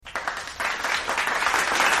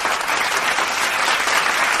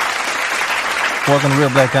Welcome to Real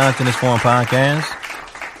Black Consciousness Forum Podcast.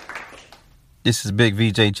 This is Big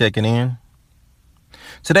VJ checking in.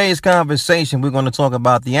 Today's conversation, we're going to talk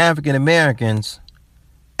about the African Americans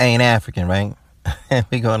ain't African, right?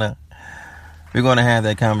 we're gonna have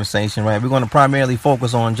that conversation, right? We're going to primarily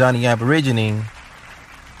focus on Johnny Aborigine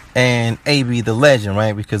and A.B. the Legend,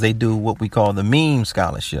 right? Because they do what we call the meme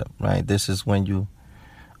scholarship, right? This is when you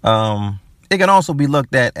it can also be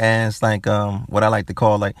looked at as like what I like to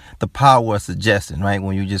call like the power of suggestion, right?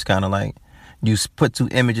 When you just kind of like you put two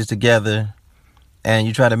images together and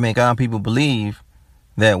you try to make our people believe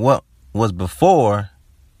that what was before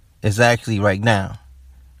is actually right now,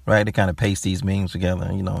 right? To kind of paste these memes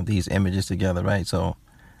together, these images together, right? So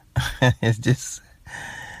it's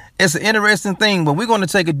an interesting thing, but we're going to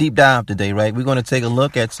take a deep dive today, right? We're going to take a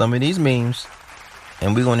look at some of these memes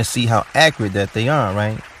and we're going to see how accurate that they are,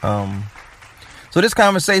 right? So this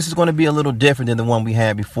conversation is going to be a little different than the one we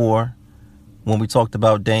had before when we talked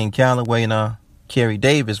about Dane Calloway and Kerry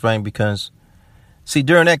Davis, right? Because, see,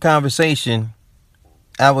 during that conversation,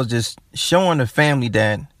 I was just showing the family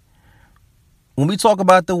that when we talk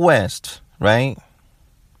about the West, right,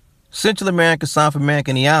 Central America, South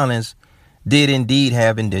America, and the islands did indeed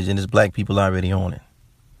have indigenous black people already on it.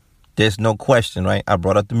 There's no question, right? I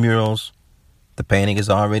brought up the murals. The painting is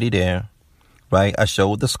already there, right? I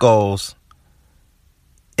showed the skulls.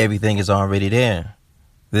 Everything is already there.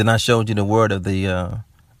 Then I showed you the word of the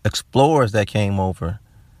explorers that came over.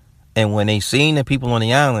 And when they seen the people on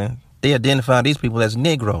the island, they identified these people as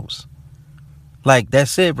Negroes. Like,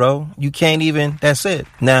 that's it, bro. You can't even, that's it.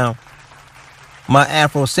 Now, my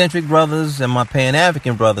Afrocentric brothers and my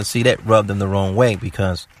Pan-African brothers, see, that rubbed them the wrong way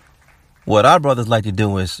because what our brothers like to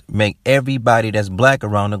do is make everybody that's black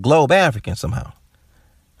around the globe African somehow.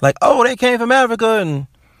 Like, oh, they came from Africa and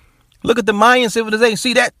look at the Mayan civilization.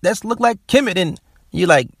 See, that's look like Kemet. And you're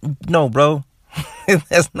like, no, bro,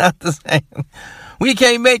 that's not the same. We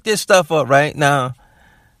can't make this stuff up right now.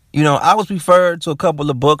 I was referred to a couple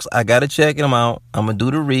of books. I got to check them out. I'm going to do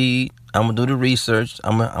the read. I'm going to do the research.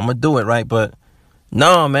 I'm going to do it, right? But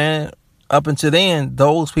no, man, up until then,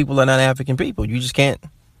 those people are not African people. You just can't.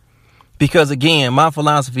 Because, again, my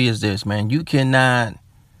philosophy is this, man. You cannot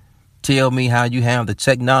tell me how you have the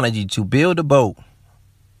technology to build a boat,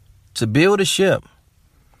 to build a ship,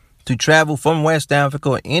 to travel from West Africa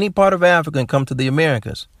or any part of Africa and come to the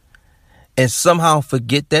Americas and somehow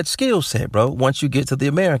forget that skill set, bro, once you get to the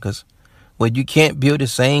Americas, where you can't build the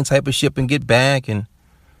same type of ship and get back. And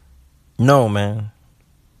no, man,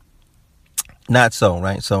 not so,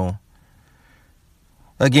 right? So,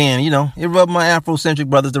 again, it rubbed my Afrocentric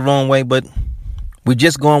brothers the wrong way, but we're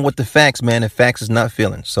just going with the facts, man. The facts is not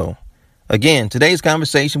feelings. So, again, today's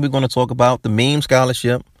conversation, we're going to talk about the meme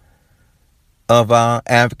scholarship of our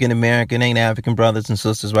African American and African brothers and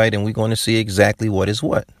sisters, right? And we're going to see exactly what is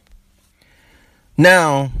what.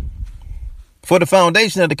 Now, for the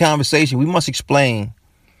foundation of the conversation, we must explain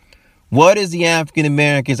what is the African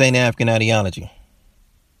Americans and African ideology.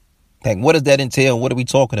 Like, what does that entail? What are we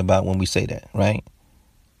talking about when we say that, right?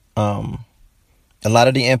 A lot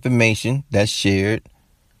of the information that's shared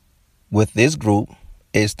with this group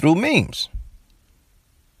is through memes,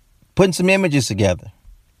 putting some images together.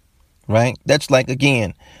 Right? That's like,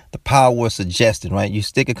 again, the power of suggestion, right? You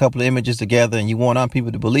stick a couple of images together and you want our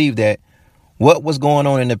people to believe that what was going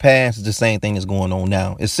on in the past is the same thing that's going on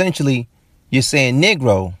now. Essentially, you're saying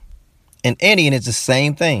Negro and Indian is the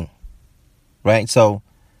same thing, right? So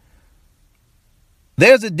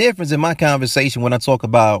there's a difference in my conversation when I talk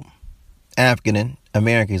about African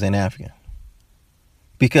Americans and African.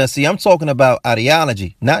 Because, see, I'm talking about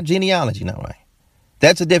ideology, not genealogy now, right?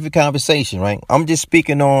 That's a different conversation, right? I'm just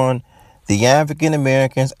speaking on the African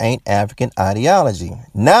Americans ain't African ideology,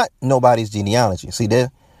 not nobody's genealogy. See,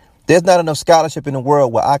 there's not enough scholarship in the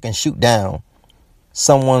world where I can shoot down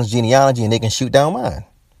someone's genealogy and they can shoot down mine.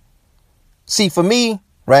 See, for me,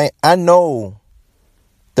 right, I know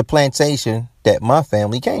the plantation that my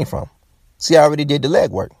family came from. See, I already did the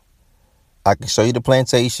legwork. I can show you the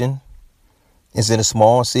plantation. It's in a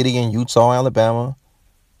small city in Utah, Alabama.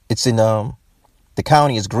 It's in the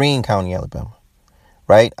county is Greene County, Alabama.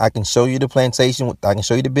 Right? I can show you the plantation. I can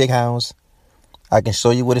show you the big house. I can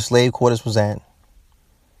show you where the slave quarters was at.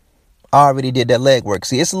 I already did that legwork.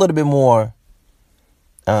 See, it's a little bit more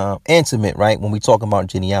intimate, right? When we talk about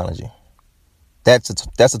genealogy, that's a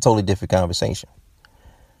totally different conversation.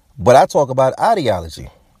 But I talk about ideology,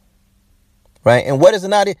 right? And what is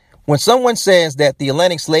an ideology? When someone says that the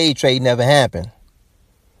Atlantic slave trade never happened,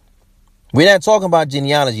 we're not talking about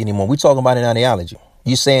genealogy anymore. We're talking about an ideology.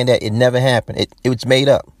 You're saying that it never happened. It was made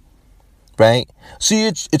up, right? See,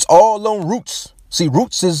 it's all on Roots. See,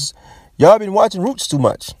 Roots is Y'all been watching Roots too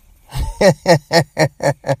much.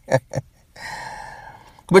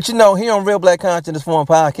 But here on Real Black Consciousness Forum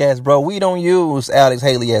Podcast, bro, we don't use Alex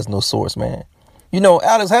Haley as no source, man.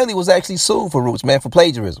 Alex Haley was actually sued for Roots, man, for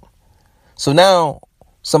plagiarism. So now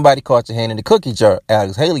somebody caught your hand in the cookie jar,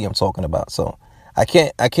 Alex Haley I'm talking about. So I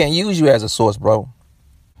can't use you as a source, bro.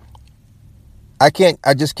 I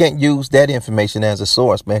just can't use that information as a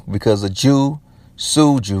source, man, because a Jew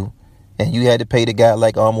sued you and you had to pay the guy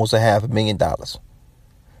like almost $500,000.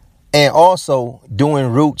 And also doing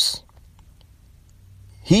Roots,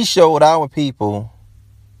 he showed our people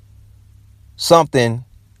something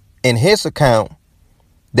in his account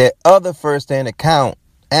that other first-hand account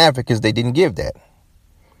Africans, they didn't give that.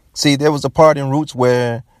 See, there was a part in Roots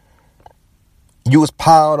where you was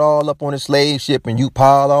piled all up on a slave ship and you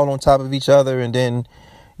piled all on top of each other, and then,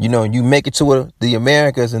 you make it to the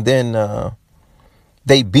Americas, and then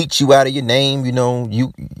they beat you out of your name. Your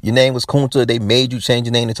name was Kunta. They made you change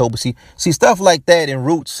your name to Toba. See, stuff like that in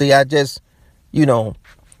Roots. See, I just,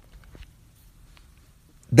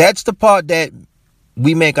 that's the part that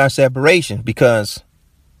we make our separation, because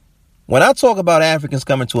when I talk about Africans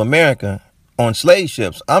coming to America on slave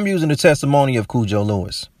ships, I'm using the testimony of Cujo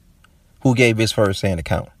Lewis, who gave his first-hand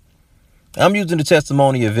account. I'm using the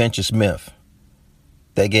testimony of Venture Smith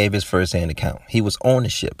that gave his first-hand account. He was on the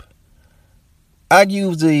ship. I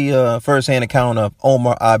use the first-hand account of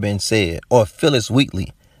Omar Ibn Said or Phyllis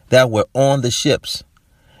Wheatley that were on the ships.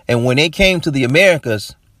 And when they came to the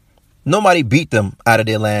Americas, nobody beat them out of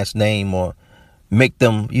their last name or make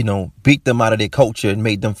them, beat them out of their culture and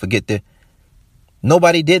made them forget their...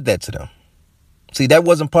 Nobody did that to them. See, that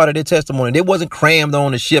wasn't part of their testimony. They wasn't crammed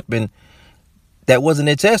on the ship, and that wasn't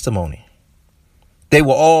their testimony. They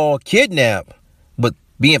were all kidnapped, but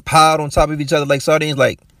being piled on top of each other like sardines,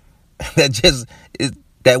 like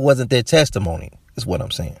that wasn't their testimony, is what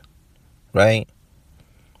I'm saying. Right?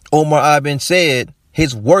 Omar Ibn Said,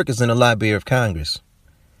 his work is in the Library of Congress.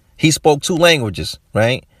 He spoke 2 languages,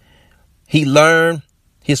 right? He learned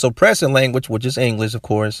his oppressing language, which is English, of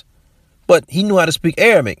course, but he knew how to speak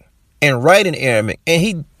Arabic and write in Arabic, and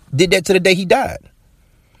he did that to the day he died.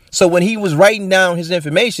 So when he was writing down his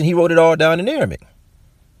information, he wrote it all down in Arabic.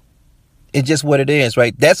 It's just what it is,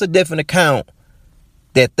 right? That's a different account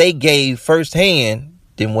that they gave firsthand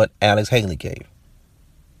than what Alex Haley gave.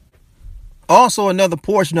 Also, another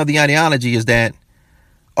portion of the ideology is that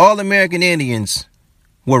all American Indians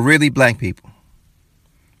were really black people,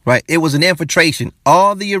 right? It was an infiltration.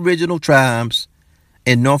 All the original tribes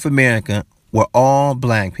in North America were all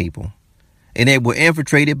black people, and they were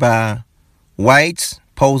infiltrated by whites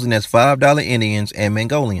posing as $5 Indians and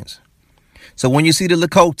Mongolians. So when you see the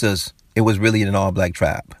Lakotas, it was really an all-black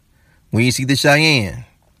tribe. When you see the Cheyenne,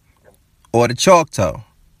 or the Choctaw,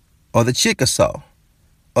 or the Chickasaw,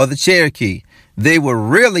 or the Cherokee, they were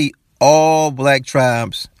really all black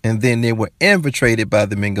tribes, and then they were infiltrated by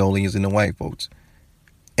the Mongolians and the white folks.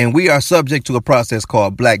 And we are subject to a process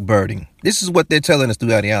called blackbirding. This is what they're telling us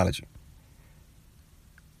through ideology.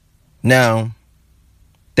 Now,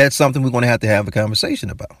 that's something we're going to have a conversation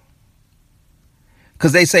about.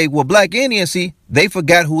 Because they say, well, black Indians, see, they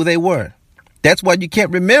forgot who they were. That's why you can't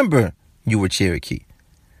remember you were Cherokee.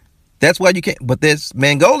 That's why you can't. But there's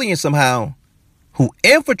Mongolian somehow who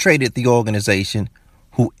infiltrated the organization,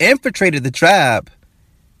 who infiltrated the tribe.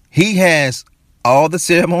 He has all the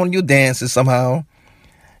ceremonial dances somehow.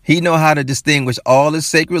 He know how to distinguish all the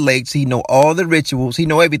sacred lakes. He know all the rituals. He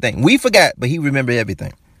know everything. We forgot, but he remembered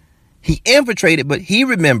everything. He infiltrated, but he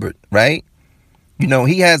remembered, right?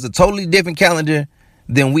 He has a totally different calendar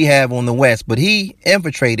than we have on the West, but he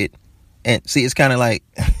infiltrated. And see, it's kind of like,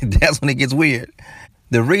 that's when it gets weird.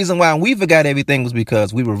 The reason why we forgot everything was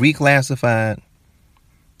because we were reclassified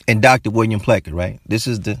and Dr. William Pleckett, right? This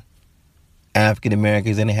is the African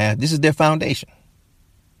Americans, and this is their foundation.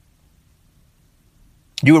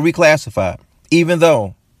 You were reclassified, even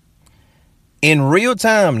though in real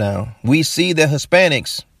time now, we see that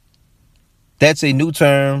Hispanics, that's a new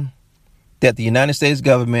term that the United States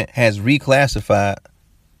government has reclassified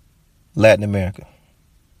Latin America.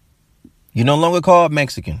 You're no longer called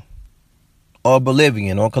Mexican or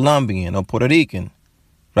Bolivian or Colombian or Puerto Rican,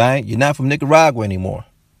 right? You're not from Nicaragua anymore.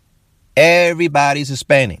 Everybody's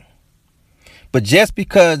Hispanic. But just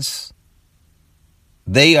because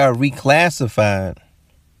they are reclassified,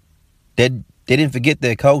 they didn't forget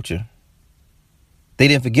their culture. They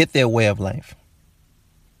didn't forget their way of life.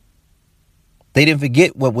 They didn't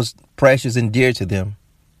forget what was precious and dear to them.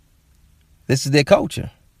 This is their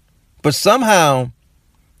culture. But somehow,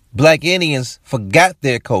 black Indians forgot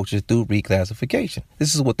their culture through reclassification.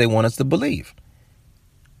 This is what they want us to believe.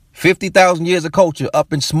 50,000 years of culture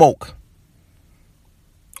up in smoke.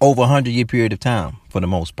 over a 100-year period of time for the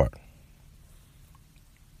most part.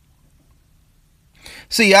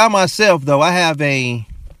 See, I myself, though, I have a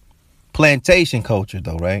plantation culture,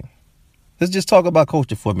 though, right? Let's just talk about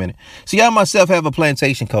culture for a minute. See, I myself have a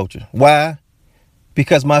plantation culture. Why?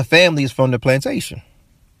 Because my family is from the plantation.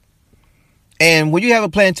 And when you have a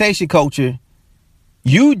plantation culture,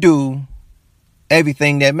 you do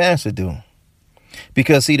everything that master do.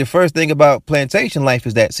 Because, see, the first thing about plantation life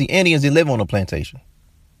is that, see, Indians didn't live on a plantation.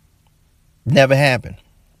 Never happened.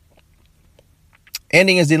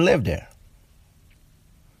 Indians didn't live there.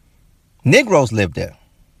 Negroes lived there.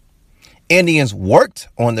 Indians worked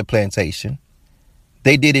on the plantation.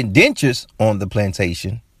 They did indentures on the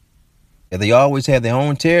plantation. And they always had their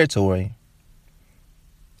own territory.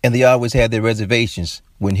 And they always had their reservations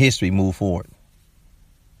when history moved forward.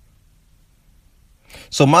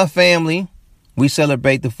 So my family, we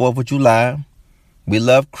celebrate the 4th of July. We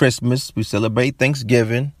love Christmas. We celebrate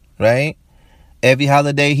Thanksgiving, right? Every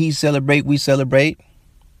holiday he celebrate, we celebrate.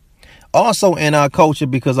 Also in our culture,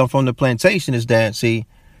 because I'm from the plantation, is that, see,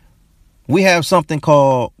 we have something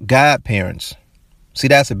called godparents. See,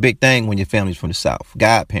 that's a big thing when your family's from the South.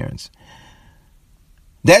 Godparents.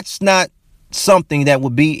 That's not something that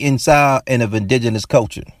would be inside an indigenous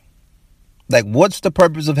culture. Like, what's the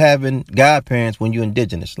purpose of having godparents when you're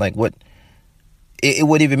indigenous? Like, what? It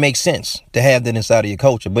wouldn't even make sense to have that inside of your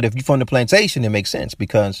culture. But if you're from the plantation, it makes sense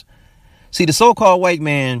because, see, the so-called white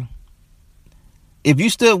man, if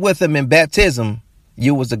you stood with him in baptism,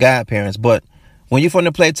 you was the godparents. But when you're from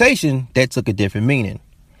the plantation, that took a different meaning.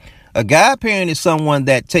 A godparent is someone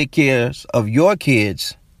that take care of your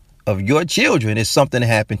kids, of your children, if something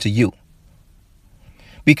happened to you.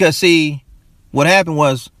 Because, see, what happened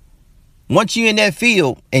was, once you're in that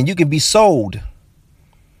field and you can be sold,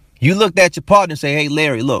 you looked at your partner and say, hey,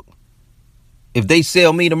 Larry, look, if they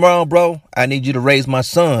sell me tomorrow, bro, I need you to raise my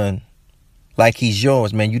son like he's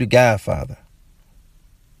yours, man. You the godfather.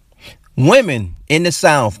 Women in the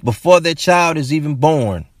South, before their child is even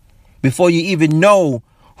born, before you even know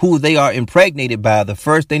who they are impregnated by, the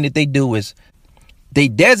first thing that they do is they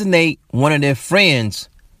designate one of their friends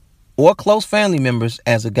or close family members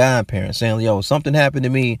as a godparent, saying, yo, something happened to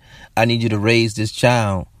me. I need you to raise this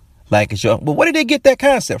child like it's your. But where did they get that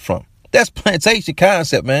concept from? That's plantation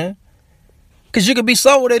concept, man. Because you could be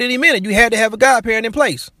sold at any minute. You had to have a godparent in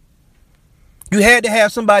place. You had to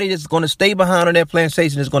have somebody that's going to stay behind on that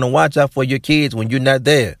plantation, that's going to watch out for your kids when you're not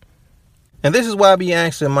there. And this is why I be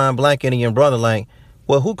asking my Black Indian brother, like,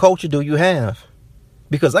 well, who culture do you have?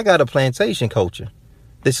 Because I got a plantation culture.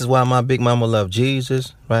 This is why my big mama loved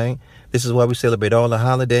Jesus, right? This is why we celebrate all the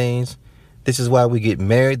holidays. This is why we get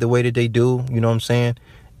married the way that they do. You know what I'm saying?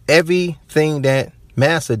 Everything that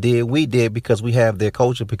Massa did, we did because we have their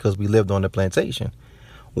culture, because we lived on the plantation.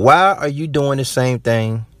 Why are you doing the same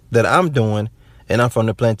thing that I'm doing? And I'm from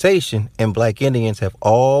the plantation, and Black Indians have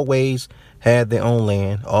always had their own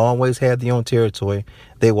land, always had their own territory.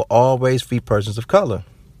 They were always free persons of color.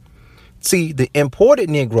 See, the imported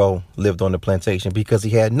Negro lived on the plantation because he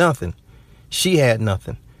had nothing. She had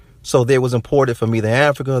nothing. So there was imported from either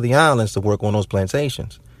Africa or the islands to work on those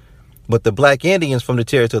plantations. But the Black Indians from the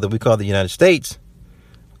territory that we call the United States,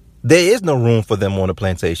 there is no room for them on the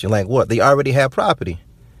plantation. Like what? They already have property.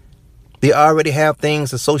 They already have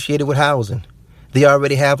things associated with housing. They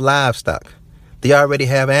already have livestock. They already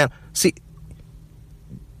have See,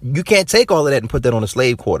 you can't take all of that and put that on a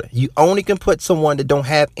slave quarter. You only can put someone that don't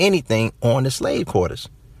have anything on the slave quarters.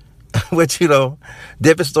 Which, you know,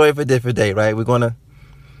 different story for different day, right? We're gonna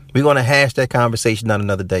hash that conversation on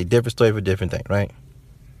another day. Different story for different day, right?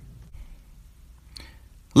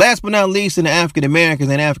 Last but not least, in the African Americans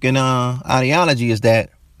and African ideology is that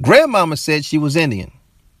grandmama said she was Indian.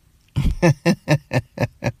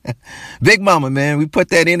 Big Mama, man, we put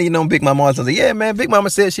that Indian on Big Mama. I was like, yeah, man, Big Mama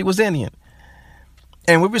said she was Indian.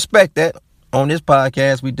 And we respect that on this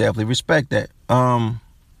podcast. We definitely respect that.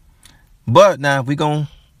 But now if we're gonna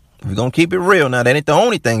keep it real, now that ain't the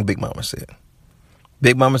only thing Big Mama said.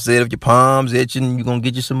 Big Mama said if your palms itching, you're gonna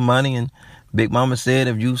get you some money. And Big Mama said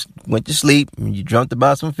if you went to sleep and you dreamt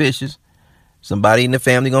about some fishes, somebody in the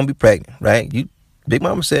family gonna be pregnant, right? Big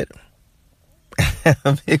Mama said it.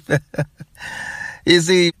 You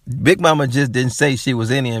see, Big Mama just didn't say she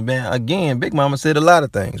was Indian, man. Again, Big Mama said a lot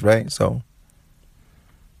of things, right? So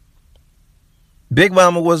Big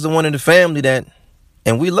Mama was the one in the family that,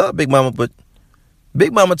 and we love Big Mama, but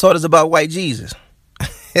Big Mama taught us about white Jesus.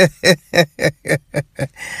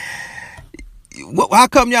 How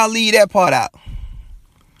come y'all leave that part out?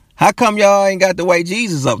 How come y'all ain't got the white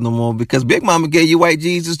Jesus up no more? Because Big Mama gave you white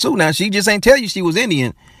Jesus too. Now, she just ain't tell you she was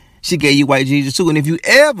Indian. She gave you white Jesus too. And if you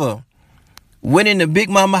ever went into Big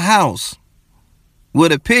Mama house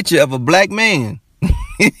with a picture of a black man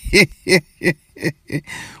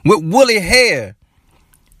with woolly hair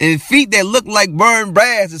and feet that looked like burned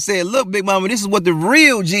brass and said, look, Big Mama, this is what the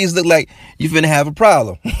real Jesus look like. You finna have a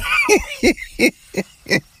problem.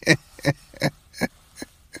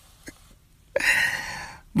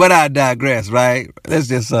 But I digress, right?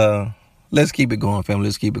 Let's keep it going, family.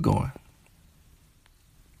 Let's keep it going.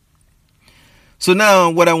 So now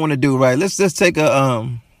what I want to do, right? Let's take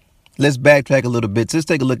let's backtrack a little bit. Let's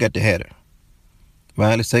take a look at the header.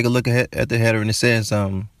 Right? Let's take a look at the header, and it says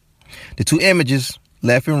the two images,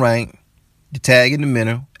 left and right, the tag in the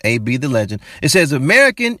middle, AB the legend. It says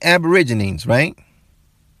American Aborigines, right?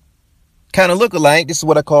 Kind of look alike. This is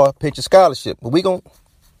what I call picture scholarship. But we're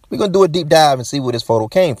gonna do a deep dive and see where this photo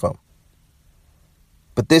came from.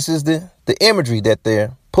 But this is the imagery that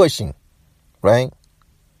they're pushing, right?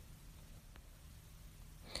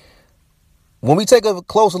 When we take a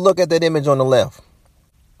closer look at that image on the left,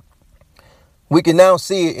 we can now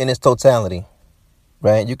see it in its totality,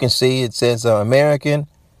 right? You can see it says American,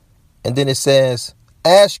 and then it says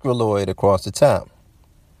Australoid across the top.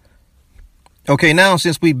 Okay, now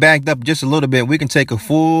since we backed up just a little bit, we can take a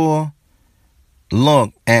full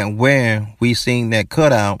look at where we seen that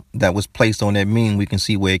cutout that was placed on that meme. We can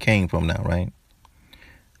see where it came from now, right?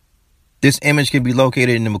 This image can be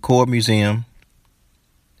located in the McCord Museum.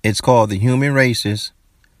 It's called The Human Races,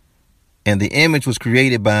 and the image was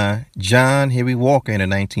created by John Henry Walker in the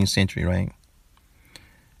 19th century, right?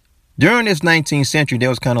 During this 19th century, there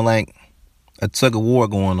was kind of like a tug of war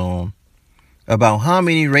going on about how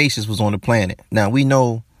many races was on the planet. Now, we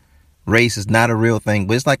know race is not a real thing,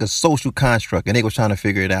 but it's like a social construct, and they were trying to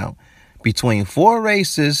figure it out between 4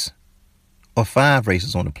 races or 5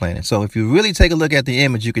 races on the planet. So if you really take a look at the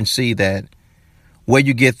image, you can see that where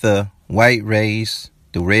you get the white race,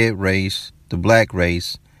 the red race, the black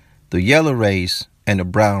race, the yellow race, and the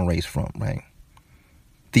brown race from, right?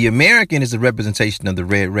 The American is a representation of the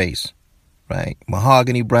red race, right?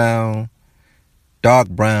 Mahogany brown, dark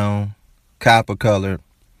brown, copper colored.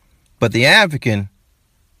 But the African,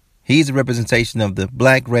 he's a representation of the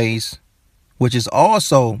black race, which is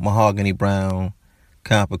also mahogany brown,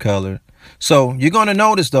 copper colored. So you're going to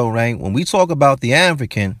notice though, right? When we talk about the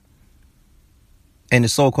African and the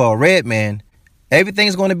so-called red man,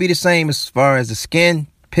 everything's going to be the same as far as the skin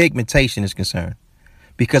pigmentation is concerned.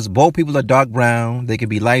 Because both people are dark brown. They can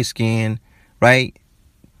be light skinned, right?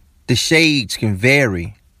 The shades can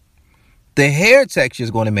vary. The hair texture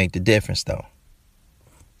is going to make the difference, though.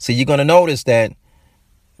 So you're going to notice that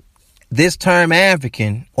this term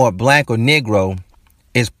African or black or Negro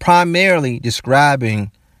is primarily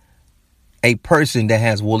describing a person that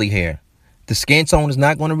has woolly hair. The skin tone is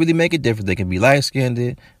not going to really make a difference. They can be light skinned.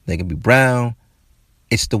 They can be brown.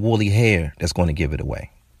 It's the woolly hair that's going to give it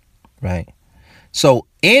away, right? So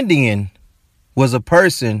Indian was a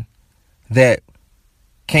person that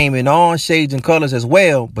came in all shades and colors as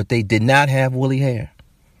well, but they did not have woolly hair.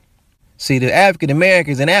 See, the African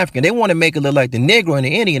Americans and African, they want to make it look like the Negro and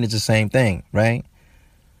the Indian is the same thing, right?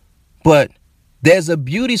 But there's a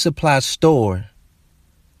beauty supply store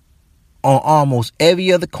on almost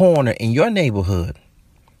every other corner in your neighborhood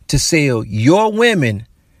to sell your women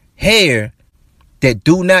hair that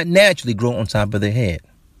do not naturally grow on top of their head.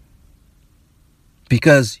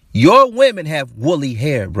 Because your women have woolly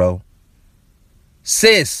hair, bro.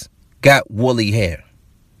 Sis got woolly hair.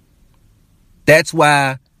 That's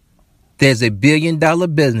why there's $1 billion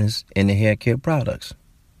business in the hair care products.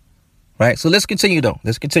 Right? So let's continue though.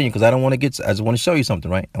 Let's continue because I just want to show you something,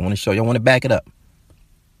 right? I want to back it up.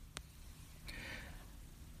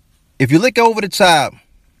 If you look over the top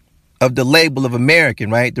of the label of American,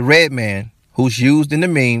 right? The red man, who's used in the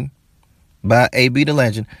meme by AB the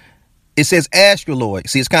Legend, it says Australoid.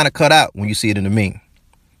 See, it's kind of cut out when you see it in the meme.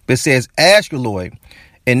 But it says Australoid.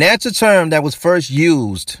 And that's a term that was first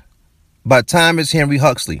used by Thomas Henry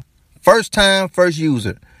Huxley. First time, first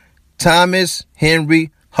user. Thomas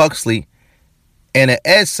Henry Huxley in an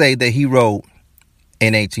essay that he wrote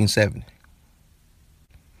in 1870.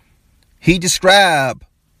 He described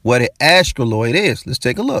what an Australoid is. Let's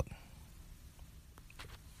take a look.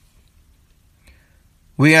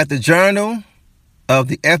 We got the Journal of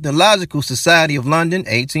the Ethnological Society of London,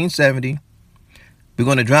 1870. We're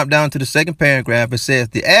going to drop down to the second paragraph. It says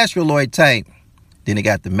the Australoid type. Then it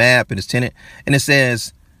got the map and its tenant. And it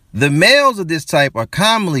says, the males of this type are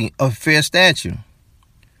commonly of fair stature,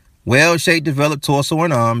 well-shaped developed torso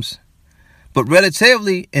and arms, but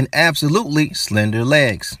relatively and absolutely slender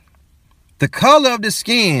legs. The color of the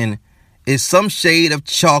skin is some shade of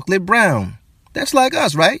chocolate brown. That's like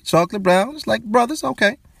us, right? Chocolate brown. It's like brothers.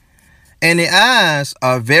 Okay. and their eyes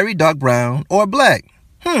are very dark brown or black.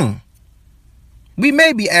 We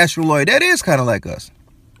may be Australoid. That is kind of like us.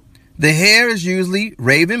 The hair is usually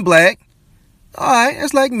raven black. All right,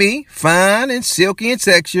 that's like me. Fine and silky in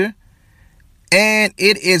texture. And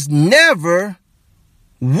it is never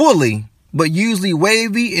woolly, but usually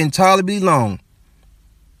wavy and tolerably long.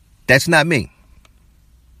 That's not me.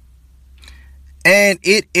 And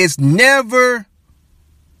it is never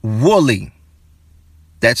woolly.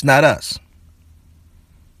 That's not us.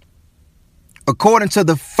 According to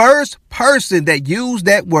the first person that used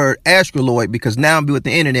that word, Australoid, because now I'm with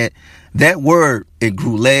the internet, that word, it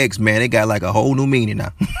grew legs, man. It got like a whole new meaning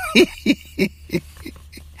now.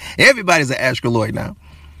 Everybody's an Australoid now.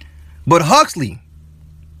 But Huxley,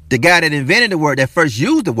 the guy that invented the word, that first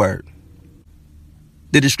used the word,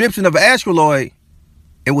 the description of an Australoid,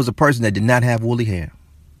 it was a person that did not have woolly hair.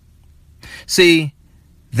 See,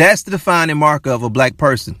 that's the defining marker of a black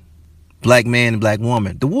person, black man and black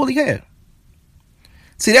woman, the woolly hair.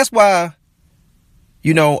 See, that's why,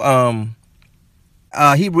 Hebrew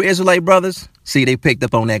Israelite brothers, see, they picked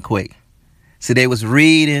up on that quick. See, they was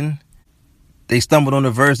reading, they stumbled on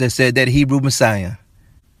a verse that said that Hebrew Messiah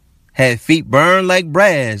had feet burned like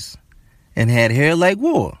brass and had hair like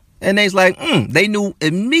wool. And they's like, they knew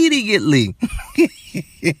immediately.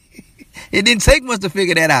 It didn't take much to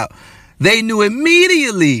figure that out. They knew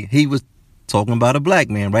immediately he was talking about a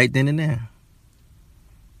black man right then and there.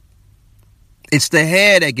 It's the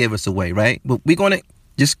hair that gave us away, right? But we're going to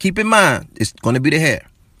just keep in mind, it's going to be the hair.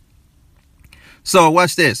 So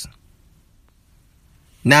watch this.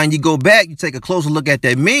 Now you go back, you take a closer look at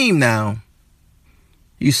that meme now.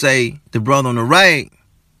 You say the brother on the right,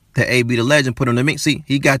 that AB the legend put on the meme. See,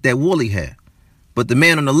 he got that woolly hair. But the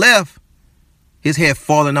man on the left, his hair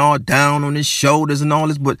falling all down on his shoulders and all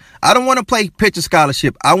this. But I don't want to play picture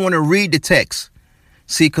scholarship. I want to read the text.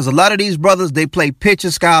 See, because a lot of these brothers, they play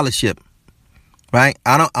picture scholarship. Right?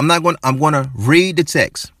 I'm going to read the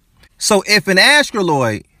text. So if an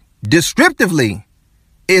Australoid descriptively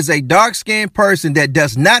is a dark-skinned person that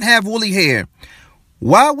does not have woolly hair,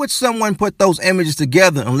 why would someone put those images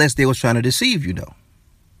together unless they was trying to deceive you, though?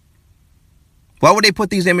 Why would they put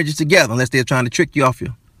these images together unless they're trying to trick you off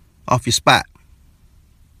your spot?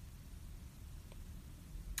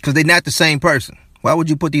 Because they're not the same person. Why would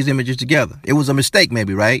you put these images together? It was a mistake,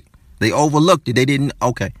 maybe, right? They overlooked it. They didn't.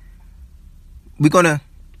 Okay. We're gonna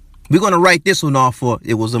write this one off for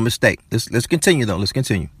it was a mistake. Let's continue though. Let's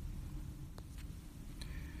continue.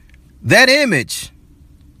 That image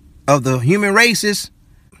of the human races,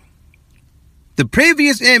 the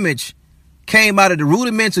previous image came out of the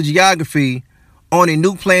Rudiments of Geography on a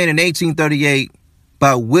new plan in 1838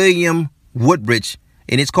 by William Woodbridge,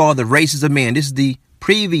 and it's called The Races of Men. This is the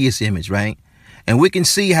previous image, right? And we can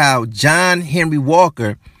see how John Henry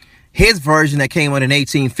Walker, his version that came out in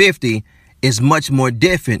 1850, is much more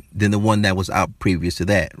different than the one that was out previous to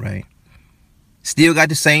that, right? Still got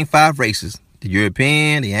the same 5 races: the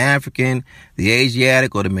European, the African, the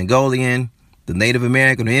Asiatic or the Mongolian, the Native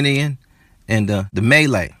American or Indian, and the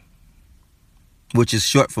Malay, which is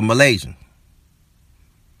short for Malaysian.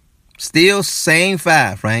 Still same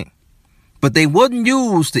 5, right? But they wouldn't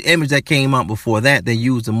use the image that came out before that. They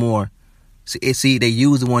used the more, see, they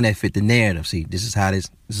used the one that fit the narrative. See, this is how it's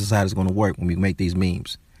going to work when we make these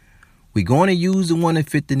memes. We're going to use the one that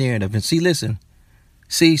fit the narrative. And see, listen,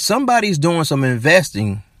 somebody's doing some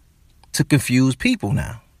investing to confuse people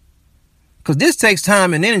now. Because this takes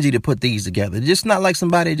time and energy to put these together. It's just not like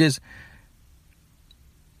somebody this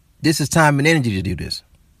is time and energy to do this.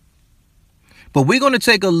 But we're going to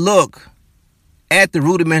take a look at the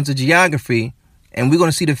Rudiments of Geography, and we're going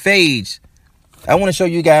to see the page. I want to show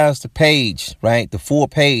you guys the page, right? The full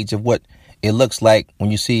page of what it looks like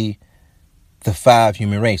when you see the 5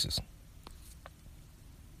 human races.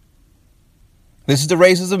 This is the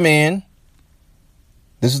races of men.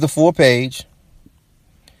 This is the full page.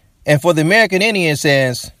 And for the American Indian, it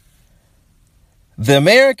says, the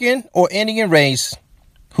American or Indian race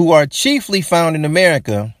who are chiefly found in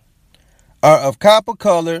America are of copper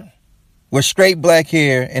color with straight black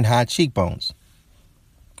hair and high cheekbones.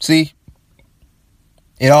 See,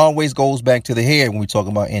 it always goes back to the hair when we talk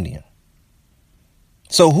about Indian.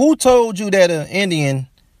 So who told you that an Indian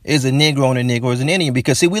is a Negro and a Negro is an Indian?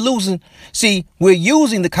 Because we're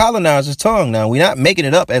using the colonizer's tongue now. We're not making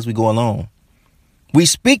it up as we go along. We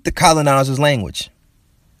speak the colonizer's language,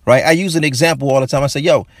 right? I use an example all the time. I say,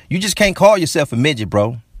 yo, you just can't call yourself a midget,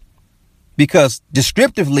 bro. Because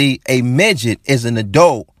descriptively, a midget is an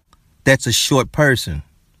adult that's a short person.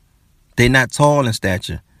 They're not tall in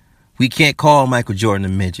stature. We can't call Michael Jordan a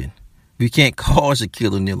midget. We can't call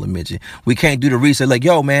Shaquille O'Neal a midget. We can't do the research like,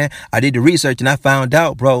 yo, man, I did the research and I found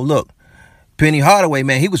out, bro, look, Penny Hardaway,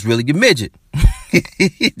 man, he was really a midget.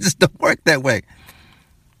 It just don't work that way.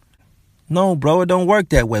 No, bro, it don't work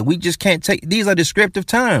that way. We just can't take, these are descriptive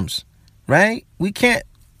terms, right? We can't,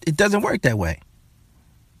 it doesn't work that way.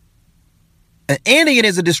 An Indian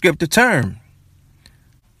is a descriptive term.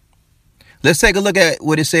 Let's take a look at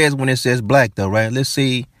what it says when it says black, though, right? Let's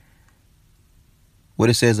see what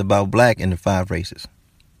it says about black in the 5 races.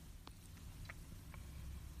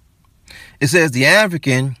 It says the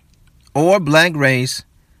African or black race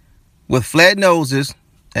with flat noses,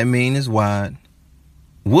 that means it's wide,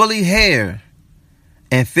 woolly hair,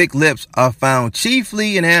 and thick lips are found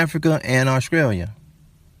chiefly in Africa and Australia.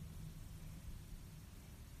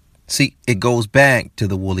 See, it goes back to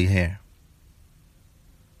the woolly hair,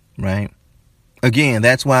 right? Again,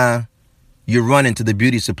 that's why you run into the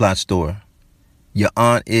beauty supply store. Your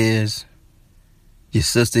aunt is, your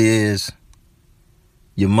sister is,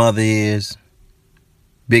 your mother is.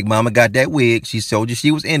 Big Mama got that wig. She told you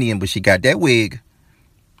she was Indian, but she got that wig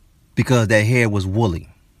because that hair was woolly,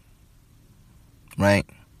 right?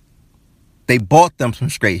 They bought them some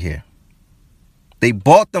straight hair. They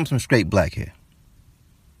bought them some straight black hair.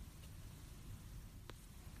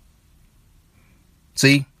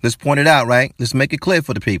 See, let's point it out, right? Let's make it clear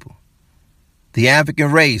for the people. The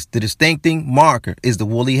African race, the distincting marker is the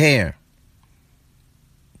woolly hair.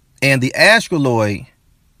 And the astroloid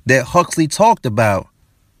that Huxley talked about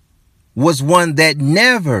was one that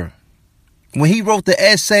never, when he wrote the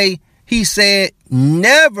essay, he said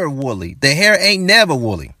never woolly. The hair ain't never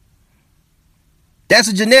woolly. That's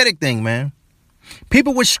a genetic thing, man.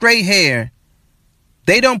 People with straight hair,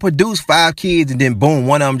 they don't produce 5 kids and then boom,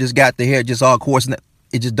 one of them just got the hair just all coarse.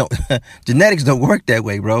 It just don't, genetics don't work that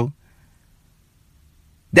way, bro.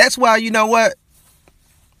 That's why, you know what?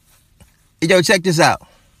 Yo, check this out.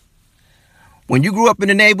 When you grew up in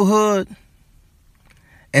the neighborhood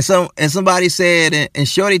and somebody said, and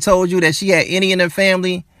Shorty told you that she had Indian in her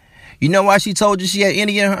family, you know why she told you she had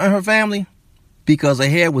Indian in her family? Because her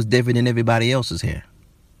hair was different than everybody else's hair.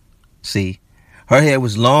 See, her hair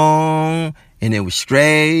was long and it was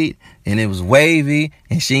straight and it was wavy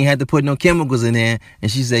and she ain't had to put no chemicals in there. And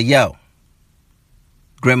she said, yo,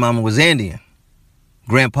 grandmama was Indian.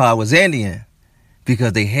 Grandpa was Indian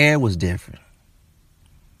because their hair was different.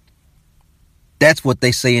 That's what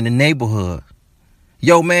they say in the neighborhood.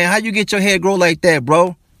 Yo, man, how you get your hair grow like that,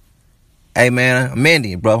 bro? Hey, man, I'm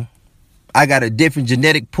Indian, bro. I got a different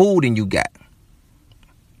genetic pool than you got.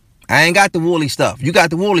 I ain't got the woolly stuff. You got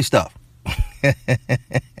the woolly stuff.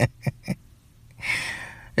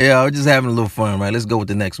 Yeah, we're just having a little fun, right? Let's go with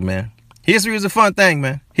the next one, man. History is a fun thing,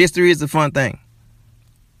 man. History is a fun thing.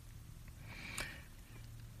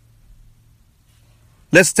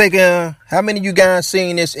 Let's take how many of you guys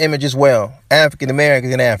seen this image as well? African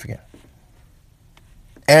American and African.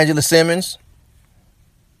 Angela Simmons,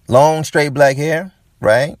 long straight black hair,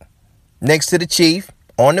 right? Next to the chief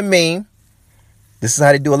on the meme. This is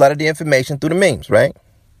how they do a lot of the information through the memes, right?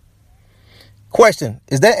 Question,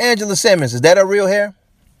 is that Angela Simmons? Is that her real hair?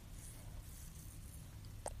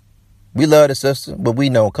 We love the sister, but we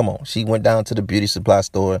know, come on, she went down to the beauty supply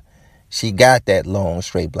store. She got that long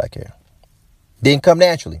straight black hair. Didn't come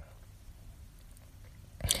naturally.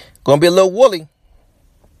 Gonna be a little woolly.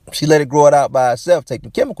 She let it grow it out by herself, taking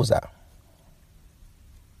chemicals out.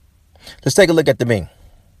 Let's take a look at the meme.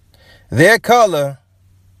 Their color,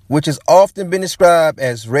 which has often been described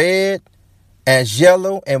as red, as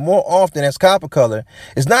yellow, and more often as copper color,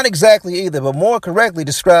 is not exactly either, but more correctly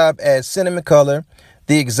described as cinnamon color,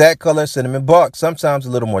 the exact color of cinnamon bark, sometimes a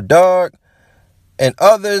little more dark, and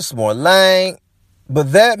others more light.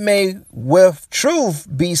 But that may with truth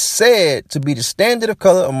be said to be the standard of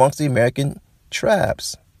color amongst the American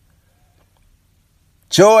tribes.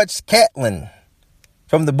 George Catlin,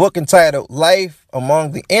 from the book entitled Life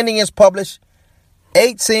Among the Indians, published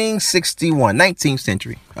 1861, 19th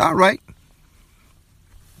century. All right.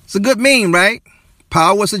 It's a good meme, right?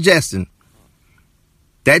 Power suggestion.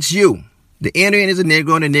 That's you. The Indian is a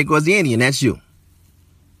Negro and the Negro is the Indian. That's you.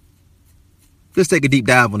 Let's take a deep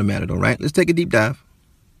dive on the matter, though, right? Let's take a deep dive.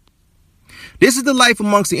 This is the Life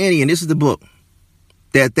Amongst the Indian. This is the book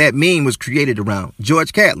that meme was created around.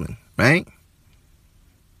 George Catlin, right?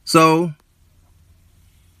 So,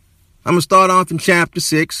 I'm going to start off in chapter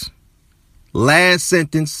 6. Last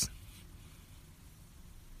sentence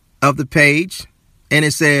of the page. And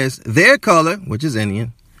it says, their color, which is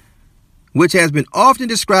Indian, which has been often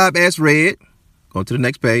described as red, go to the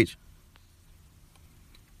next page,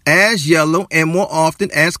 as yellow, and more often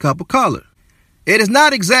as copper color, It is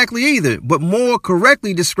not exactly either, but more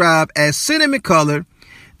correctly described as cinnamon color,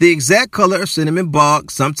 the exact color of cinnamon bark,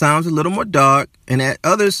 sometimes a little more dark, and at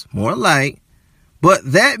others more light. But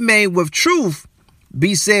that may with truth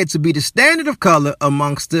be said to be the standard of color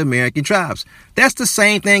amongst the American tribes. That's the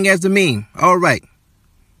same thing as the meme. All right.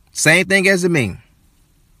 Same thing as the meme.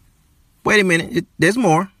 Wait a minute. There's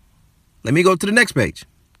more. Let me go to the next page.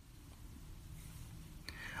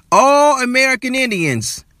 All American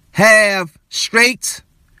Indians have straight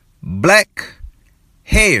black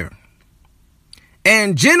hair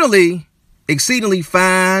and generally exceedingly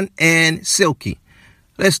fine and silky.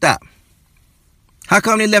 Let's stop. How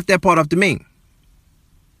come they left that part off the meme?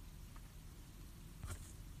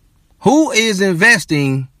 Who is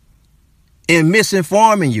investing in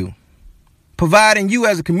misinforming you, providing you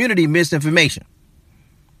as a community misinformation?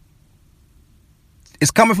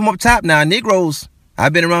 It's coming from up top now. Negroes,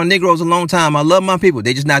 I've been around Negroes a long time. I love my people.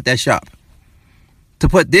 They're just not that sharp to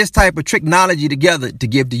put this type of technology together to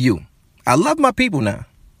give to you. I love my people now.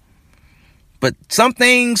 But some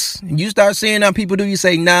things you start seeing how people do, you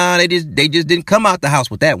say, nah, they just didn't come out the house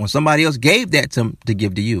with that one. Somebody else gave that to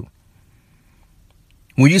give to you.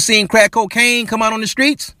 When you seen crack cocaine come out on the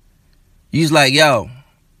streets, you was like, yo,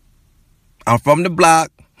 I'm from the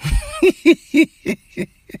block.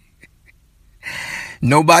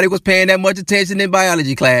 Nobody was paying that much attention in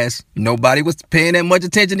biology class. Nobody was paying that much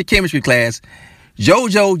attention to chemistry class.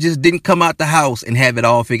 JoJo just didn't come out the house and have it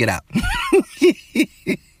all figured out.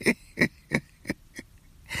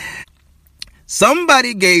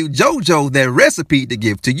 Somebody gave JoJo that recipe to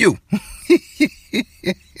give to you.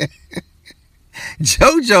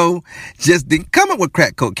 JoJo just didn't come up with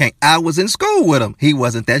crack cocaine. I was in school with him. He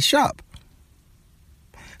wasn't that sharp.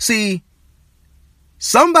 See,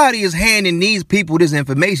 somebody is handing these people this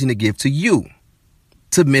information to give to you,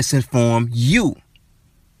 to misinform you,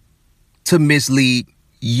 to mislead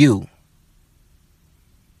you.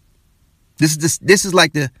 This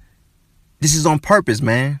is on purpose,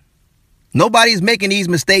 man. Nobody's making these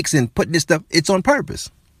mistakes and putting this stuff. It's on purpose.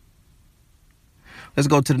 Let's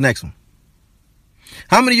go to the next one.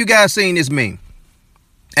 How many of you guys seen this meme?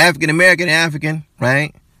 African,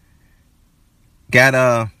 right?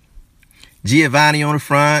 Got Giovanni on the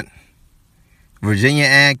front, Virginia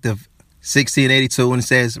Act of 1682, and it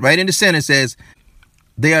says, right in the center, it says,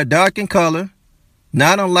 they are dark in color,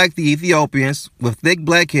 not unlike the Ethiopians, with thick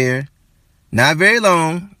black hair, not very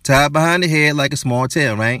long, tied behind the head like a small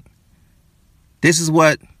tail, right? This is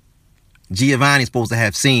what Giovanni's supposed to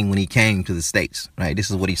have seen when he came to the States, right? This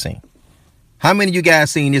is what he's seen. How many of you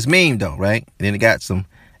guys seen this meme, though, right? And then it got some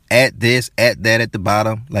at this, at that at the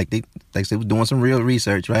bottom. Like they said, we're doing some real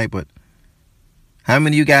research, right? But how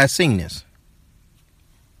many of you guys seen this?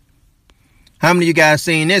 How many of you guys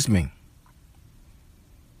seen this meme?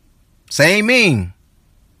 Same meme.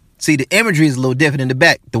 See, the imagery is a little different in the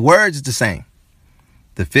back. The words is the same.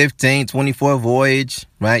 The 1524 voyage,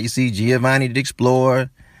 right? You see Giovanni the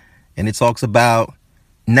Explorer, and it talks about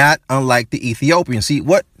not unlike the Ethiopians. See,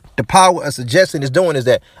 what the power of suggestion is doing is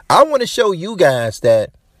that I want to show you guys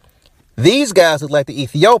that these guys look like the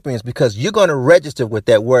Ethiopians because you're going to register with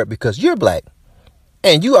that word because you're black.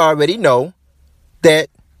 And you already know that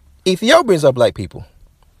Ethiopians are black people.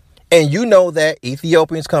 And you know that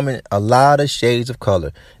Ethiopians come in a lot of shades of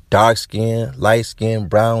color. Dark skin, light skin,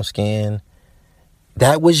 brown skin.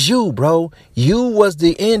 That was you, bro. You was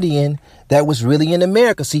the Indian that was really in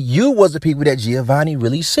America. See, you was the people that Giovanni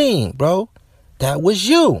really seen, bro. That was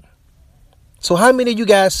you. So how many of you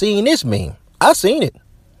guys seen this meme? I seen it.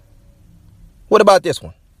 What about this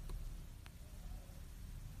one?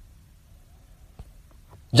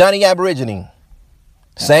 Johnny Aborigine.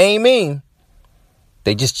 Same meme.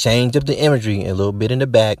 They just changed up the imagery a little bit in the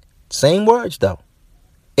back. Same words, though.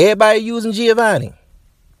 Everybody using Giovanni.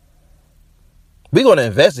 We're going to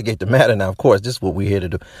investigate the matter now, of course. This is what we're here to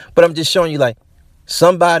do. But I'm just showing you, like,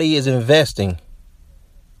 somebody is investing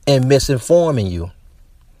in misinforming you.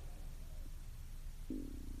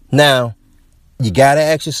 Now, you got to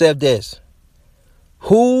ask yourself this.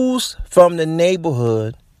 Who's from the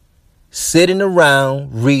neighborhood sitting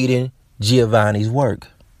around reading Giovanni's work?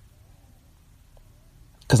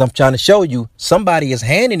 Because I'm trying to show you somebody is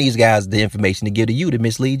handing these guys the information to give to you to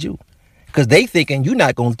mislead you. Because they thinking you're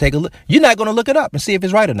not going to take a look. You're not going to look it up and see if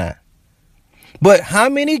it's right or not. But how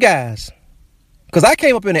many guys? Because I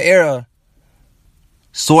came up in the era,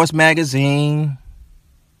 Source Magazine,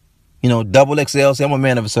 Double XL. See, I'm a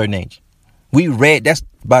man of a certain age. We read, that's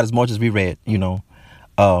about as much as we read, We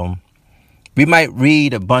might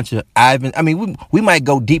read a bunch of Ivan. I mean, we might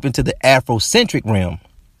go deep into the Afrocentric realm,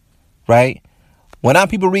 right? When our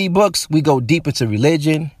people read books, we go deep into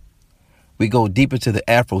religion. We go deeper to the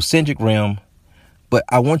Afrocentric realm. But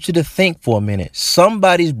I want you to think for a minute.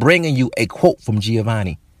 Somebody's bringing you a quote from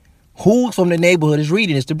Giovanni. Who from the neighborhood is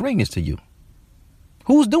reading this to bring this to you?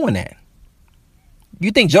 Who's doing that? You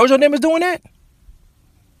think JoJo them is doing that?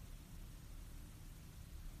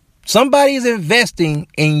 Somebody is investing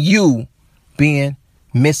in you being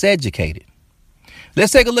miseducated.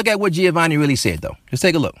 Let's take a look at what Giovanni really said, though. Let's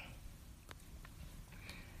take a look.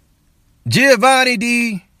 Giovanni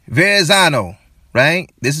di Verrazzano,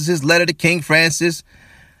 right? This is his letter to King Francis,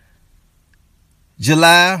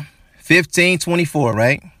 July 1524,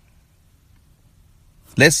 right?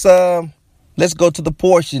 Let's go to the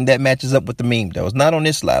portion that matches up with the meme, though. It's not on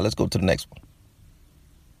this slide. Let's go to the next one.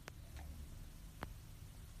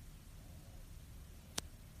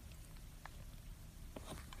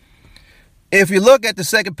 If you look at the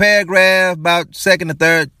second paragraph, about second or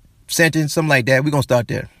third sentence, something like that, we're going to start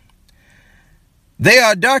there. They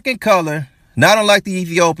are dark in color, not unlike the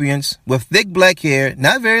Ethiopians, with thick black hair,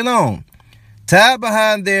 not very long, tied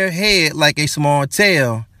behind their head like a small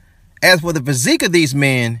tail. As for the physique of these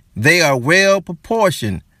men, they are well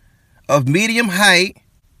proportioned, of medium height,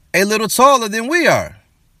 a little taller than we are.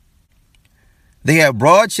 They have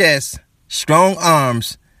broad chests, strong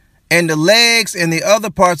arms, and the legs and the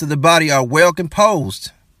other parts of the body are well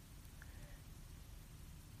composed.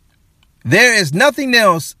 There is nothing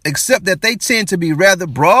else except that they tend to be rather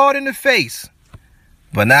broad in the face,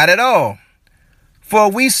 but not at all. For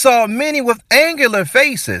we saw many with angular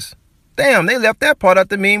faces. Damn, they left that part out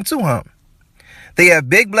the meme too, huh? They have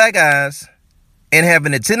big black eyes and have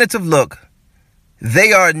an attentive look.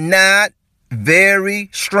 They are not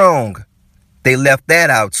very strong. They left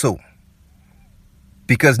that out too.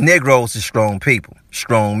 Because Negroes are strong people,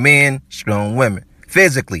 strong men, strong women,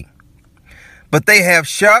 physically. But they have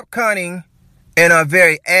sharp cunning and are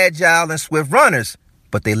very agile and swift runners.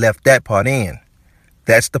 But they left that part in.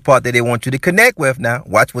 That's the part that they want you to connect with now.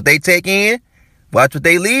 Watch what they take in. Watch what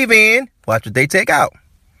they leave in. Watch what they take out.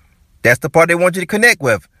 That's the part they want you to connect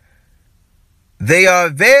with. They are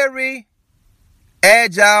very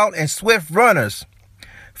agile and swift runners.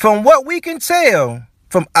 From what we can tell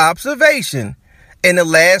from observation, in the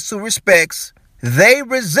last two respects, they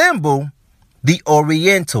resemble the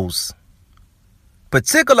Orientals,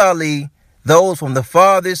 particularly those from the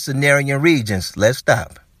farthest Sumerian regions. Let's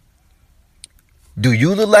stop. Do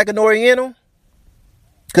you look like an Oriental?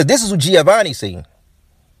 Because this is what Giovanni seen.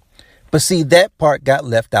 But see, that part got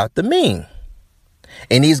left out the meme.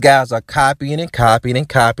 And these guys are copying and copying and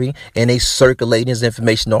copying, and they circulating his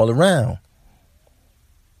information all around.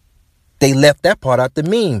 They left that part out the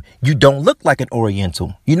meme. You don't look like an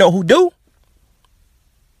Oriental. You know who do?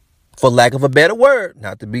 For lack of a better word,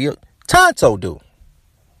 not to be a Tonto do.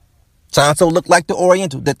 Tonto look like the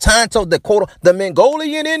Oriental. The Tonto, the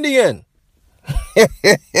Mongolian Indian.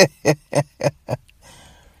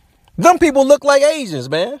 Them people look like Asians,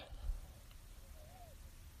 man.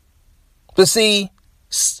 But see,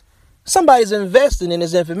 somebody's investing in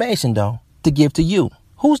this information, though, to give to you.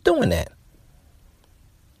 Who's doing that?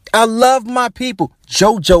 I love my people.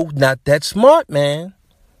 JoJo not that smart, man.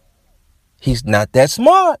 He's not that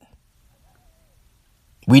smart.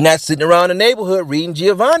 We not sitting around the neighborhood reading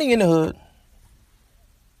Giovanni in the hood.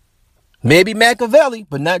 Maybe Machiavelli,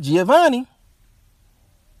 but not Giovanni.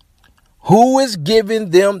 Who is giving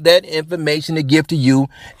them that information to give to you,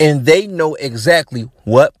 and they know exactly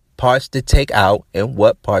what parts to take out and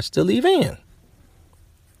what parts to leave in?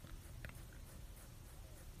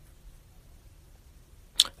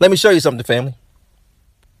 Let me show you something, family.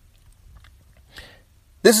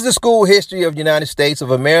 This is the school history of the United States of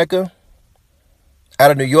America out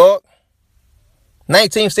of New York.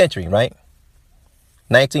 19th century, right?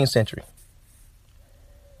 19th century.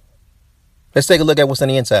 Let's take a look at what's on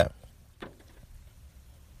the inside.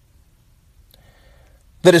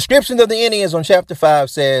 The description of the Indians on chapter 5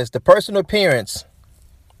 says, the personal appearance.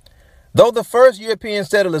 Though the first European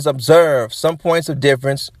settlers observed some points of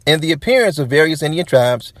difference in the appearance of various Indian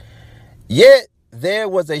tribes, yet there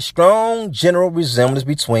was a strong general resemblance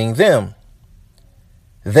between them.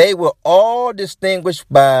 They were all distinguished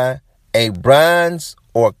by a bronze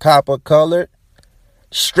or copper colored,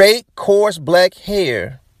 straight, coarse black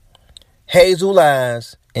hair, hazel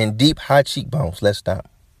eyes, and deep high cheekbones. Let's stop.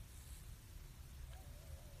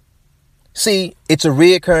 See, it's a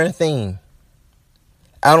reoccurring theme.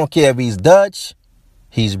 I don't care if he's Dutch,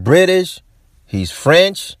 he's British, he's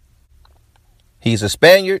French, he's a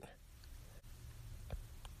Spaniard,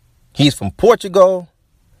 he's from Portugal.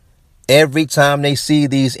 Every time they see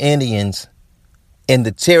these Indians in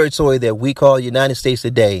the territory that we call the United States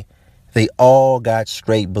today, they all got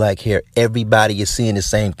straight black hair. Everybody is seeing the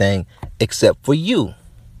same thing. except for you.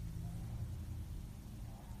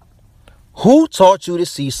 Who taught you to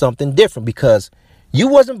see something different? Because you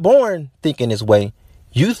wasn't born thinking this way.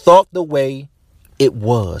 You thought the way it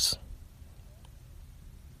was.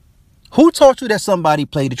 Who taught you that somebody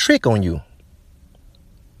played a trick on you?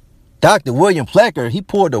 Dr. William Plecker, he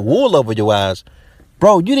poured the wool over your eyes.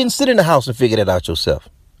 Bro, you didn't sit in the house and figure that out yourself.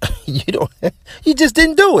 You just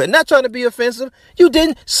didn't do it. Not trying to be offensive. You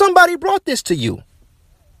didn't. Somebody brought this to you.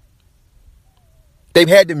 They've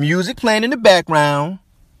had the music playing in the background.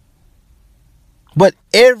 But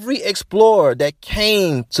every explorer that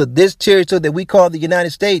came to this territory that we call the United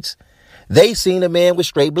States, they seen a man with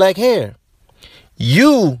straight black hair.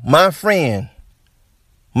 You, my friend,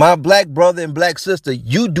 my black brother and black sister,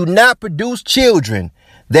 you do not produce children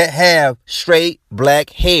that have straight black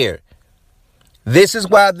hair. This is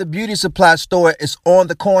why the beauty supply store is on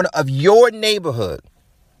the corner of your neighborhood.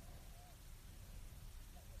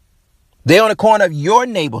 They're on the corner of your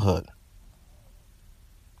neighborhood.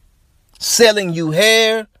 Selling you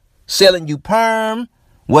hair, selling you perm,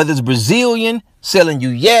 whether it's Brazilian, selling you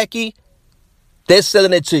yaki. They're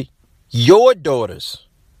selling it to your daughters,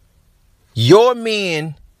 your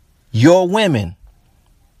men, your women.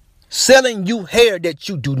 Selling you hair that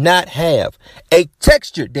you do not have, a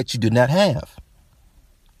texture that you do not have.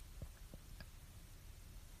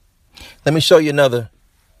 Let me show you another.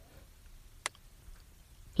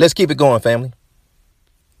 Let's keep it going, family.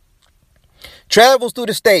 Travels through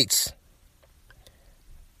the states.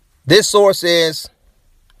 This source is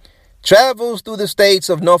travels through the states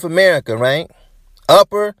of North America, right?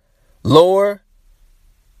 Upper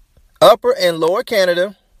and lower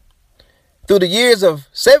Canada through the years of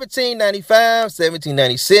 1795,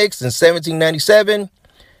 1796, and 1797.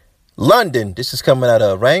 London, this is coming out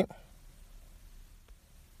of, right?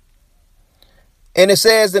 And it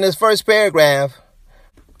says in this first paragraph,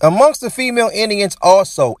 amongst the female Indians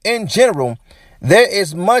also, in general, there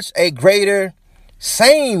is much a greater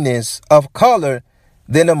sameness of color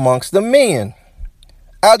than amongst the men.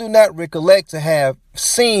 I do not recollect to have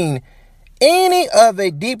seen any of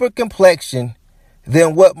a deeper complexion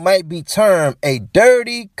than what might be termed a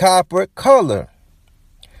dirty copper color.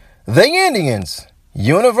 The Indians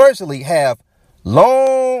universally have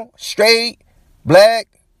long, straight, black,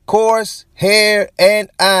 coarse hair and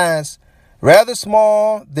eyes, rather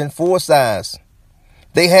small than full size.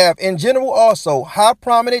 They have in general also high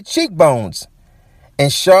prominent cheekbones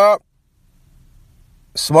and sharp,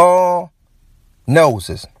 small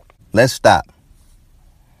noses. Let's stop.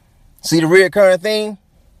 See the reoccurring theme?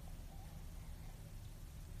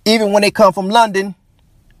 Even when they come from London,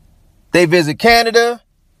 they visit Canada,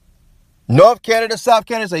 North Canada, South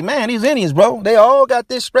Canada, say, man, these Indians, bro, they all got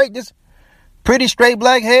this straight, this pretty straight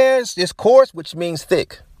black hairs. It's coarse, which means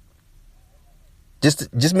thick.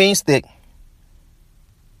 Just means thick.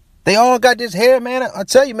 They all got this hair, man. I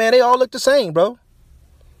tell you, man, they all look the same, bro.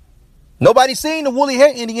 Nobody's seen the woolly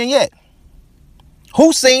hair Indian yet.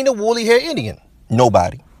 Who's seen the woolly hair Indian?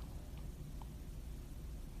 Nobody.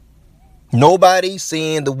 Nobody's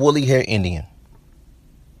seen the woolly hair Indian.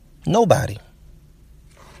 Nobody.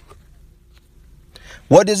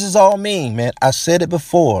 What does this all mean, man? I said it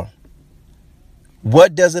before.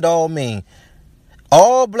 What does it all mean?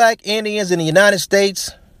 All black Indians in the United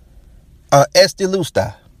States are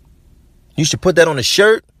estilusta. You should put that on a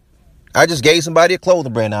shirt. I just gave somebody a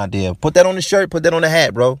clothing brand idea. Put that on the shirt. Put that on the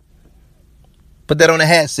hat, bro. Put that on the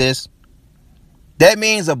hat, sis. That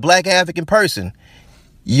means a black African person.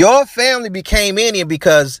 Your family became Indian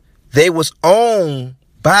because they was owned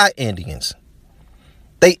by Indians.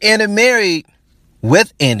 They intermarried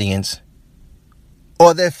with Indians,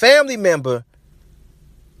 or their family member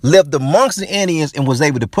lived amongst the Indians and was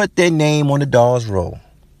able to put their name on the Dawes roll.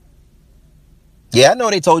 Yeah, I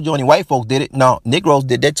know they told you only white folks did it. No, Negroes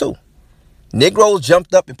did that too. Negroes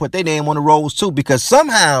jumped up and put their name on the rolls too, because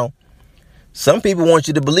somehow some people want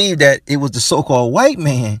you to believe that it was the so-called white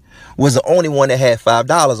man was the only one that had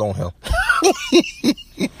 $5 on him.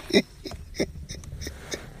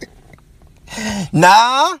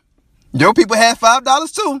 Nah, your people had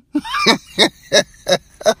 $5 too.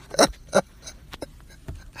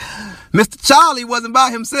 Mr. Charlie wasn't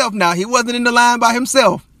by himself now. He wasn't in the line by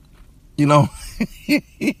himself. You know,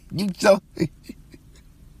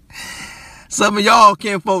 some of y'all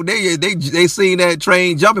kinfolk, they seen that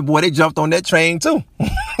train jumping, boy. They jumped on that train too.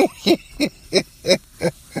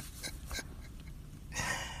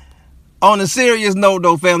 On a serious note,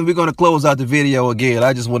 though, family, we're going to close out the video again.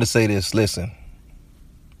 I just want to say this. Listen,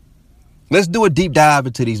 let's do a deep dive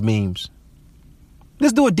into these memes.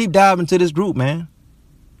 Let's do a deep dive into this group, man.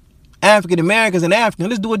 African Americans and Africans.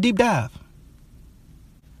 Let's do a deep dive.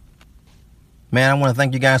 Man, I want to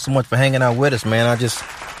thank you guys so much for hanging out with us, man.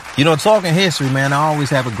 Talking history, man, I always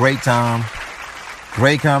have a great time.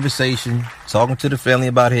 Great conversation. Talking to the family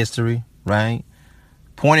about history, right?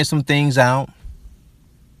 Pointing some things out.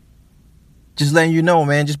 Just letting you know,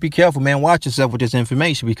 man, just be careful, man. Watch yourself with this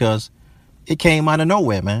information because it came out of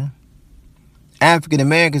nowhere, man. African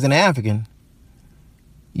Americans and African.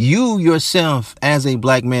 You yourself, as a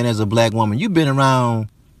black man, as a black woman, you've been around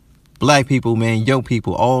black people, man, your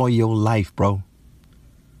people, all your life, bro.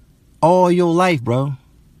 All your life, bro.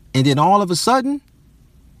 And then all of a sudden,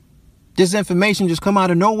 this information just come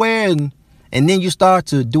out of nowhere and then you start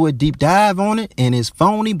to do a deep dive on it and it's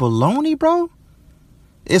phony baloney, bro.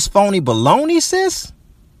 It's phony baloney, sis.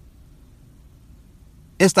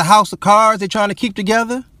 It's the house of cards they're trying to keep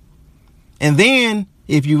together. And then,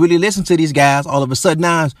 if you really listen to these guys, all of a sudden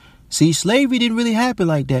now, see, slavery didn't really happen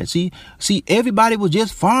like that. See, everybody was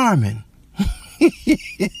just farming.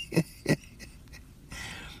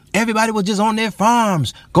 Everybody was just on their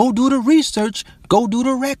farms. Go do the research. Go do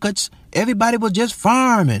the records. Everybody was just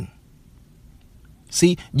farming.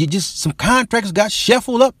 See, some contracts got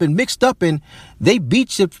shuffled up and mixed up and they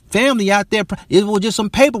beat your family out there. It was just some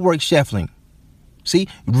paperwork shuffling. See,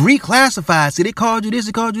 reclassified. See, they called you this,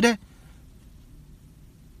 they called you that.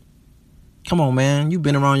 Come on, man. You've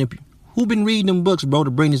been around who been reading them books, bro,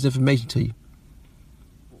 to bring this information to you?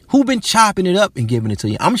 Who been chopping it up and giving it to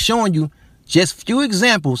you? I'm showing you just few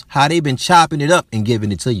examples how they've been chopping it up and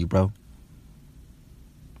giving it to you, bro.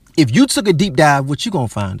 If you took a deep dive, what you gonna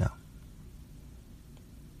find out?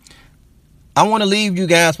 I want to leave you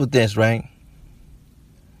guys with this, right?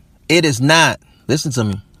 It is not, listen to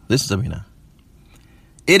me now.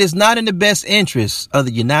 It is not in the best interest of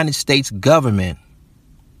the United States government,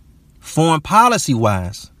 foreign policy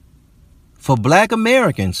wise, for black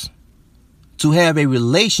Americans to have a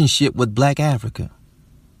relationship with black Africa.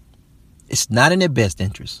 It's not in their best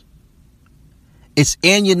interest. It's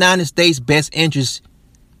in United States' best interest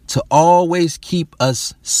to always keep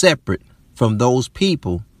us separate from those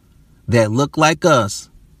people that look like us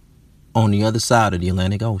on the other side of the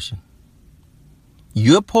Atlantic Ocean.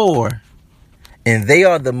 You're poor, and they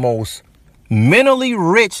are the most mentally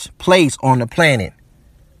rich place on the planet.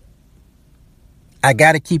 I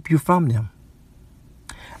got to keep you from them.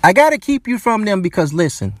 I got to keep you from them because,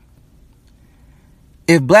 listen,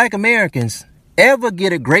 if black Americans ever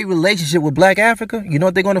get a great relationship with black Africa, you know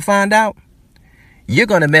what they're going to find out? You're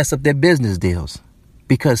going to mess up their business deals.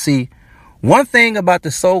 Because, see, one thing about the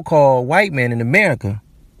so-called white man in America,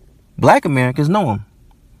 black Americans know him.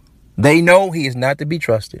 They know he is not to be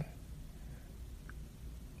trusted.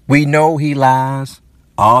 We know he lies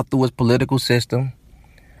all through his political system,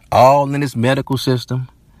 all in his medical system,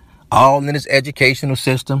 all in his educational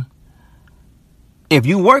system. If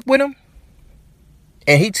you work with him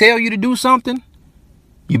and he tell you to do something,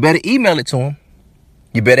 you better email it to him.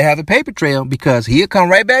 You better have a paper trail because he'll come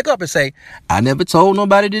right back up and say, I never told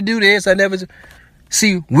nobody to do this.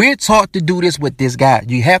 See, we're taught to do this with this guy.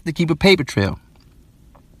 You have to keep a paper trail.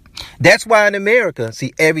 That's why in America,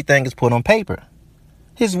 see, everything is put on paper.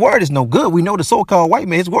 His word is no good. We know the so-called white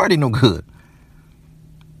man, his word ain't no good.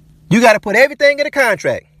 You got to put everything in a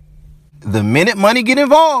contract. The minute money get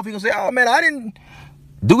involved, he gonna say, oh man, I didn't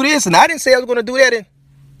do this and I didn't say I was going to do that. And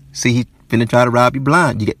see, he finna try to rob you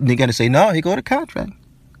blind. You got to say, no, he go to contract.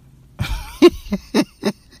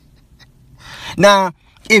 Now,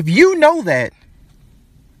 if you know that,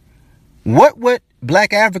 what would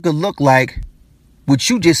black Africa look like with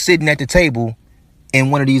you just sitting at the table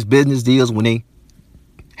in one of these business deals when they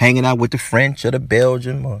hanging out with the French or the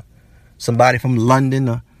Belgium or somebody from London?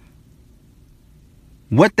 Or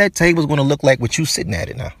what that table is going to look like with you sitting at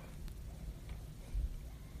it now?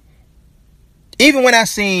 Even when I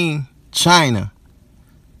seen China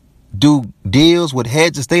do deals with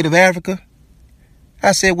heads of state of Africa,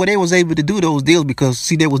 I said, well, they was able to do those deals because,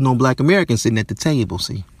 see, there was no black Americans sitting at the table,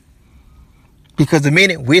 see. Because the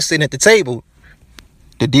minute we're sitting at the table,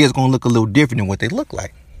 the deal's going to look a little different than what they look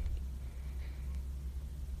like.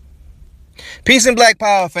 Peace and black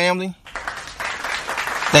power, family.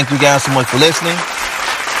 Thank you guys so much for listening.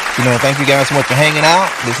 Thank you guys so much for hanging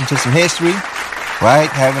out, listening to some history, right?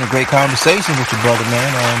 Having a great conversation with your brother, man.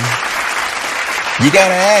 You got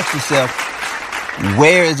to ask yourself,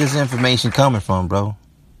 where is this information coming from, bro?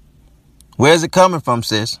 Where is it coming from,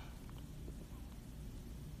 sis?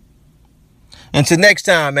 Until next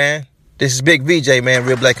time, man. This is Big VJ, man.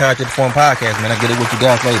 Real Black Content Forum Podcast, man. I'll get it with you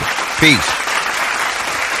guys later. Peace.